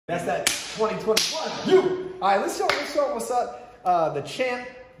That's that 2021. You. All right, let's show them what's up. The champ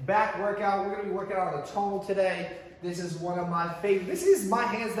back workout. We're gonna be working on the tonal today. This is one of my favorite. This is my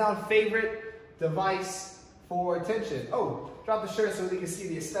hands down favorite device for tension. Oh, drop the shirt so we can see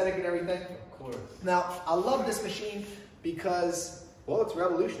the aesthetic and everything. Of course. Now, I love this machine because, well, it's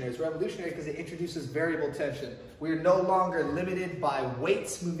revolutionary. It's revolutionary because it introduces variable tension. We are no longer limited by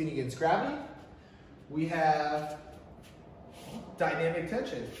weights moving against gravity. We have dynamic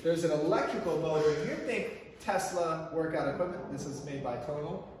tension. There's an electrical motor. You think Tesla workout equipment. This is made by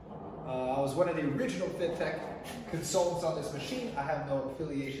Tonal. I was one of the original Fit Tech consultants on this machine. I have no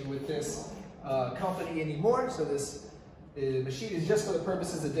affiliation with this company anymore, so this machine is just for the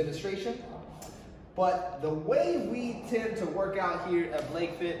purposes of demonstration. But the way we tend to work out here at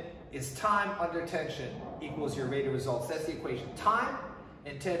BlakeFIT is time under tension equals your rated results. That's the equation. Time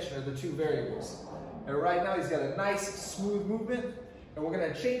and tension are the two variables. And right now he's got a nice smooth movement, and we're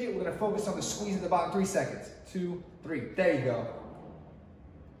gonna change it. We're gonna focus on the squeeze at the bottom. 3 seconds. 2, 3. There you go.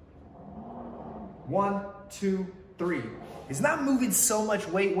 1, 2, 3. He's not moving so much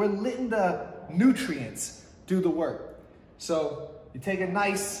weight. We're letting the nutrients do the work. So you take a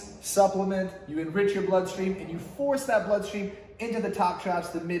nice supplement, you enrich your bloodstream, and you force that bloodstream into the top traps,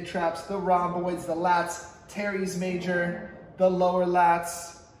 the mid traps, the rhomboids, the lats, teres major, the lower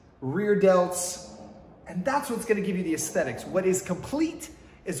lats, rear delts, and that's what's gonna give you the aesthetics. What is complete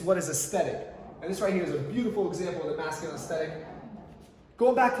is what is aesthetic. And this right here is a beautiful example of the masculine aesthetic.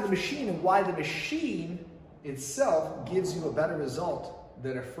 Going back to the machine and why the machine itself gives you a better result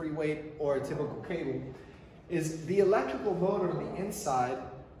than a free weight or a typical cable is the electrical motor on the inside.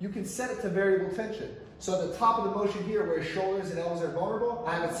 You can set it to variable tension. So at the top of the motion here where shoulders and elbows are vulnerable,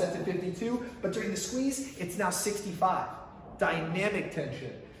 I have it set to 52, but during the squeeze, it's now 65. Dynamic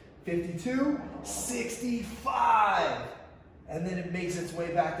tension. 52, 65. And then it makes its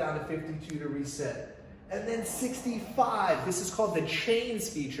way back down to 52 to reset. And then 65, this is called the chains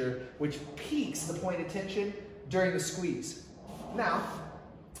feature, which peaks the point of tension during the squeeze. Now,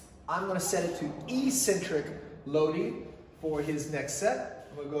 I'm gonna set it to eccentric loading for his next set.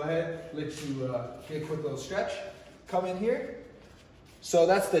 I'm gonna go ahead, let you get a quick little stretch. Come in here. So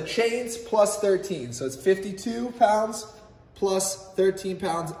that's the chains plus 13. So it's 52 pounds plus 13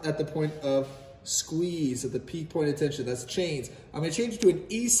 pounds at the point of squeeze, at the peak point of tension. That's chains. I'm gonna change it to an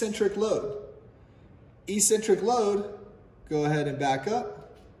eccentric load. Eccentric load, go ahead and back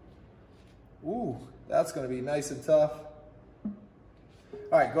up. Ooh, that's gonna be nice and tough.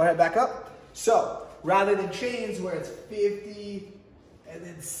 All right, go ahead, back up. So, rather than chains where it's 50 and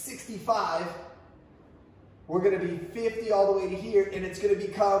then 65, we're gonna be 50 all the way to here, and it's gonna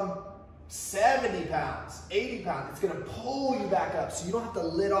become 70 pounds, 80 pounds. It's gonna pull you back up, so you don't have to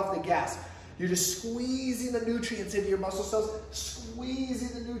let off the gas. You're just squeezing the nutrients into your muscle cells,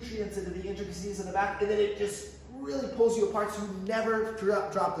 squeezing the nutrients into the intricacies in the back, and then it just really pulls you apart so you never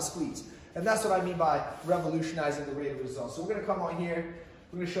drop the squeeze. And that's what I mean by revolutionizing the rate of results. So we're gonna come on here,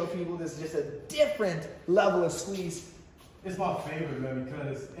 we're gonna show people this is just a different level of squeeze. It's my favorite, man,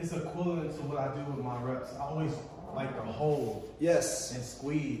 because it's equivalent to what I do with my reps. I always like to hold. Yes. And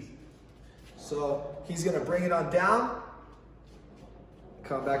squeeze. So he's gonna bring it on down,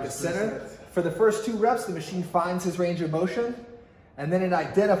 come back to center. For the first 2 reps, the machine finds his range of motion, and then it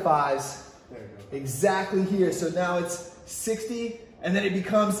identifies exactly here. So now it's 60, and then it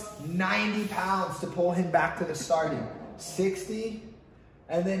becomes 90 pounds to pull him back to the starting. 60,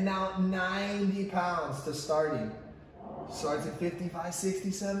 and then now 90 pounds to starting. Starts at 55,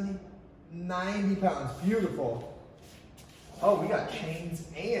 60, 70, 90 pounds. Beautiful. Oh, we got chains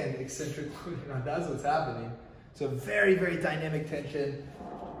and eccentric. That's what's happening. So very, very dynamic tension.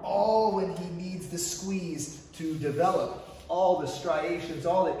 All when he needs the squeeze to develop all the striations,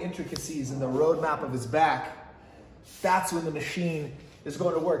 all the intricacies in the roadmap of his back. That's when the machine is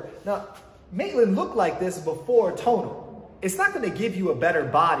going to work. Now, Maitland looked like this before Tonal. It's not going to give you a better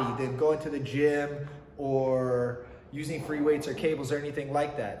body than going to the gym or using free weights or cables or anything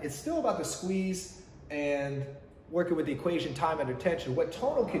like that. It's still about the squeeze and working with the equation time under tension. What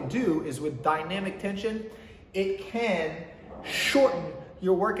Tonal can do is with dynamic tension, it can shorten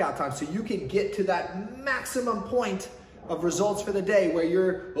your workout time so you can get to that maximum point of results for the day where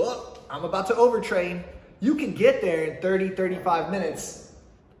you're, oh, I'm about to overtrain. You can get there in 30, 35 minutes.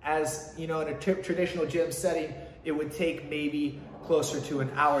 As you know, in a traditional gym setting, it would take maybe closer to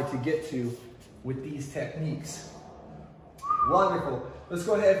an hour to get to with these techniques. Wonderful. Let's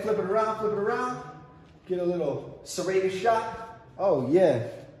go ahead and flip it around. Get a little serrated shot. Oh yeah.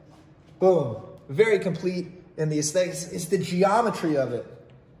 Boom. Very complete. And the aesthetics, it's the geometry of it.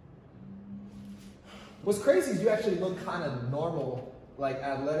 What's crazy is you actually look kind of normal like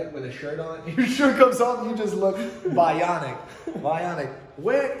athletic with a shirt on. Your shirt comes off, you just look bionic. Bionic.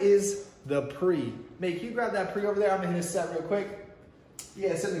 Where is the pre? Mate, can you grab that pre over there? I'm gonna hit a set real quick. Yeah,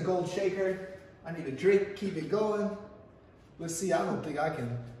 it's in the gold shaker. I need a drink, keep it going. Let's see, I don't think I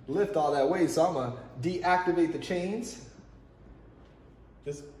can lift all that weight, so I'm gonna deactivate the chains.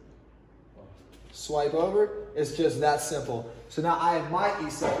 Just swipe over. It's just that simple. So now I have my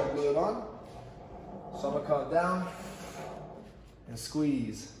eccentric load on. So I'm gonna come down and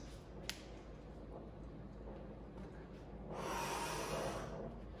squeeze.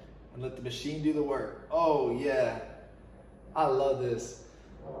 And let the machine do the work. Oh yeah, I love this.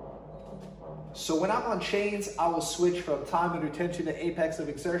 So when I'm on chains, I will switch from time under tension to apex of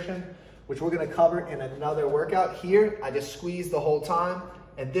exertion, which we're gonna cover in another workout. Here, I just squeeze the whole time,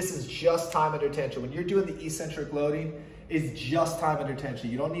 and this is just time under tension. When you're doing the eccentric loading, it's just time under tension.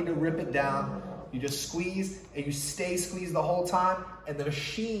 You don't need to rip it down. You just squeeze, and you stay squeezed the whole time, and the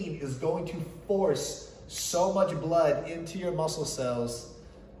machine is going to force so much blood into your muscle cells.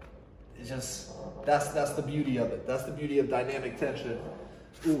 It's just, that's the beauty of it. That's the beauty of dynamic tension.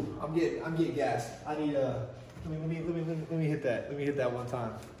 Ooh, I'm getting gassed. I need let me hit that. Let me hit that one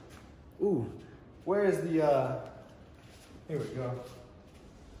time. Ooh, where is the here we go.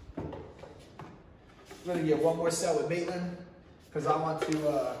 I'm gonna get one more set with Maitland because I want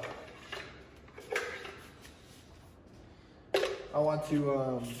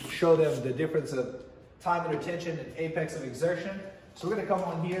to show them the difference of time under tension and apex of exertion. So we're gonna come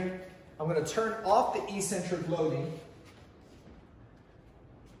on here. I'm gonna turn off the eccentric loading.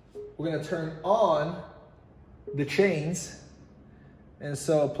 We're gonna turn on the chains. And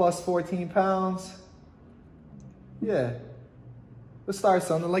so plus 14 pounds. Yeah, let's start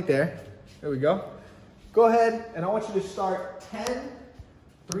something like there. There we go. Go ahead, and I want you to start 10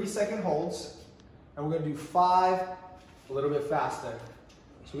 3-second holds. And we're gonna do 5 a little bit faster.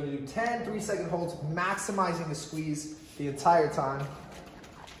 So we're gonna do 10 3-second holds, maximizing the squeeze the entire time.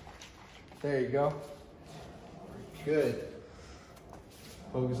 There you go. Good.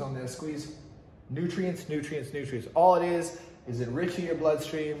 Focus on that squeeze. Nutrients, nutrients, nutrients. All it is enriching your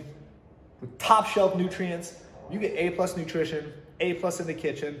bloodstream with top shelf nutrients. You get A+ nutrition, A+ in the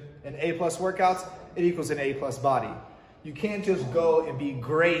kitchen, and A+ workouts, it equals an A+ body. You can't just go and be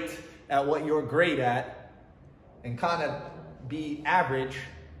great at what you're great at and kind of be average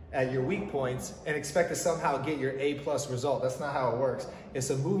at your weak points and expect to somehow get your A+ result. That's not how it works. It's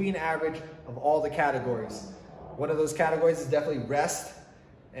a moving average of all the categories. One of those categories is definitely rest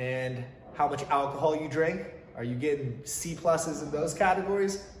and how much alcohol you drink. Are you getting C+ in those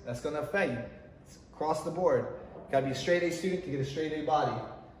categories? That's gonna affect you. It's across the board. You gotta be a straight A student to get a straight A body.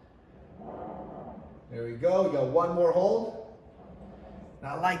 There we go, we got one more hold.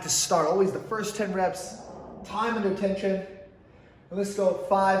 Now I like to start always the first 10 reps, time under tension. And let's go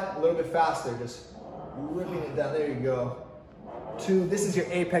 5 a little bit faster, just ripping it down, there you go. 2, this is your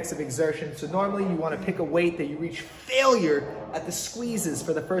apex of exertion. So normally you wanna pick a weight that you reach failure at the squeezes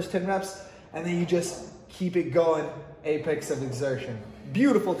for the first 10 reps, and then you just keep it going, apex of exertion.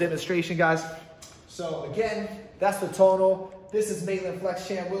 Beautiful demonstration, guys. So again, that's the Tonal. This is Maitland Flex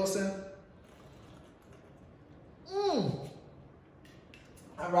Champ Wilson.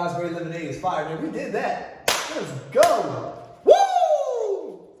 That raspberry lemonade is fire, man. We did that. Let's go.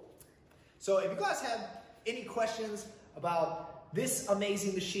 Woo! So if you guys have any questions about this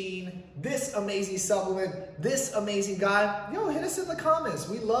amazing machine, this amazing supplement, this amazing guy, hit us in the comments.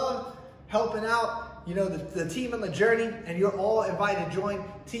 We love helping out, the team on the journey, and you're all invited to join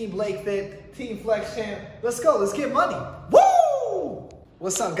Team BlakeFIT, Team Flex Champ. Let's go, let's get money. Woo!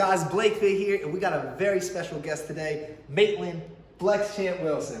 What's up, guys? BlakeFIT here, and we got a very special guest today, Maitland Flex Champ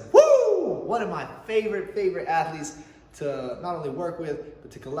Wilson. Woo! One of my favorite athletes to not only work with, but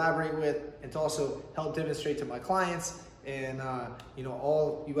to collaborate with, and to also help demonstrate to my clients and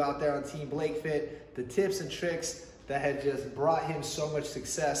all you out there on Team BlakeFIT, the tips and tricks that had just brought him so much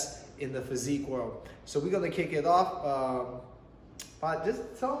success in the physique world. So we're gonna kick it off by just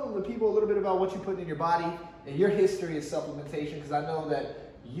telling the people a little bit about what you put in your body and your history of supplementation, because I know that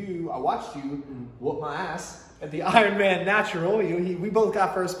I watched you whoop my ass at the Ironman Natural. We both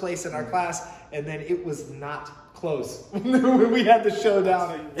got first place in our class, and then it was not close when we had the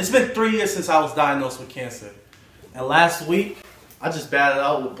showdown. It's been 3 years since I was diagnosed with cancer. And last week, I just battled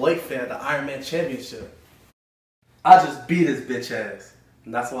out with BlakeFIT at the Ironman Championship. I just beat his bitch ass.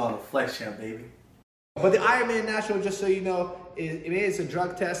 And that's why I'm a Flex Champ, baby. But the Ironman Natural, just so you know, it is a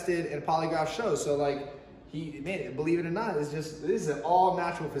drug tested and polygraph show. So believe it or not, this is an all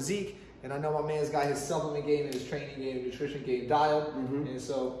natural physique. And I know my man's got his supplement game and his training game, nutrition game dialed. And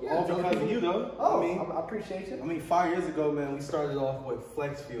so, yeah. All because of you, though. Oh, I appreciate you. I mean, 5 years ago, man, we started off with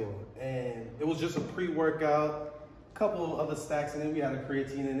Flex Fuel. And it was just a pre-workout, couple of other stacks, and then we had a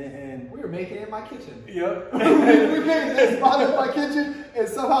creatine in it, and we were making it in my kitchen. Yep. We made this spot in my kitchen, and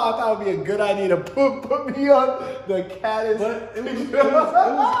somehow I thought it would be a good idea to put me on the caddis. But it was good.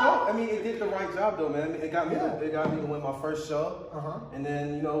 I mean, it did the right job though, man. It got me to win my first show. And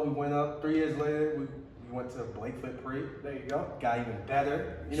then, you know, we went up 3 years later. We went to BlakeFIT pre. There you go. Got even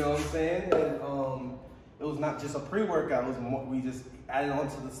better. You know what I'm saying? And it was not just a pre-workout. It was more, we just added on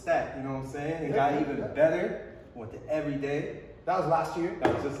to the stack. You know what I'm saying? It got even better. Went to every day. That was last year.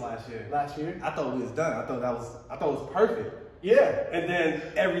 That was just last year. Last year. I thought we was done. I thought it was perfect. Yeah. And then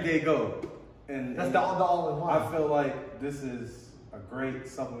every day go. And that's the all-in-one. I feel like this is a great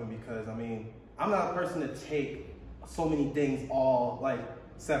supplement because I mean I'm not a person to take so many things all like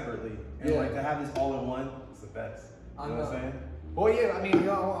separately. And like to have this all in one is the best. You know what I'm saying? Well, yeah. I mean, you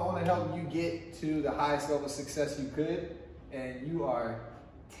know, I want to help you get to the highest level of success you could, and you are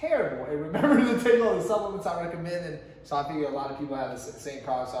terrible at remembering to take all the supplements I recommend. And so I figure a lot of people have the same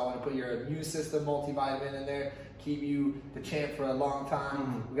problem. So I want to put your immune system multivitamin in there, keep you the champ for a long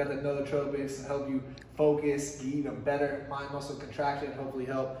time. We got the nootropics to help you focus, get even better mind muscle contraction, hopefully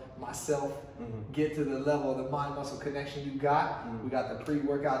help myself get to the level of the mind muscle connection you got. We got the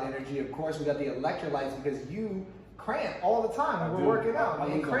pre-workout energy, of course. We got the electrolytes because you cramp all the time when we're working out.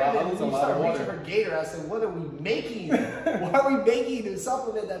 And cramping, and you start reaching for Gator. I said, what are we making? Why are we making a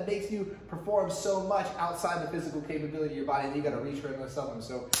supplement that makes you perform so much outside the physical capability of your body? And you got to reach for another supplement.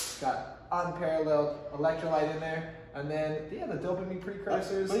 So got unparalleled electrolyte in there. And then, yeah, the dopamine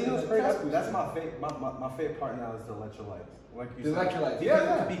precursors. But you know what's crazy? That's my favorite part now is the electrolytes. Like you said.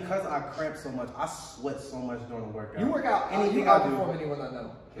 Electrolytes. Because I cramp so much, I sweat so much during the workout. You work out, anything I do. Anyone I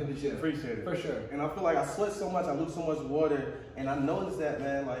know in the gym. Appreciate it. For sure. And I feel like I sweat so much, I lose so much water, and I noticed that,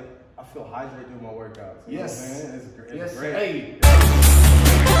 man, like, I feel hydrated during my workouts. You know what I'm saying? It's great. Hey.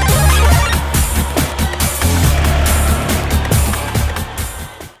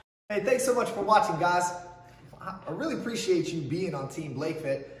 Hey, thanks so much for watching, guys. I really appreciate you being on Team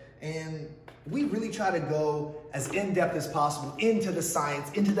BlakeFIT, and we really try to go as in-depth as possible into the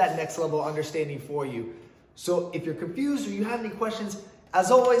science, into that next level of understanding for you. So if you're confused or you have any questions,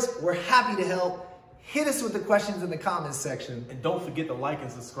 as always, we're happy to help. Hit us with the questions in the comments section. And don't forget to like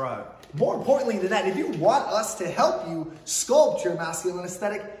and subscribe. More importantly than that, if you want us to help you sculpt your masculine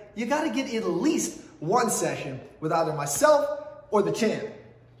aesthetic, you got to get at least one session with either myself or the champ.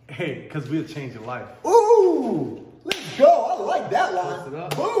 Hey, because we'll change your life. Ooh, let's go. I like that line.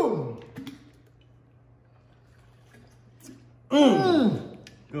 Boom.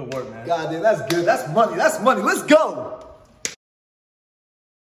 Good work, man. God damn, that's good. That's money. That's money. Let's go.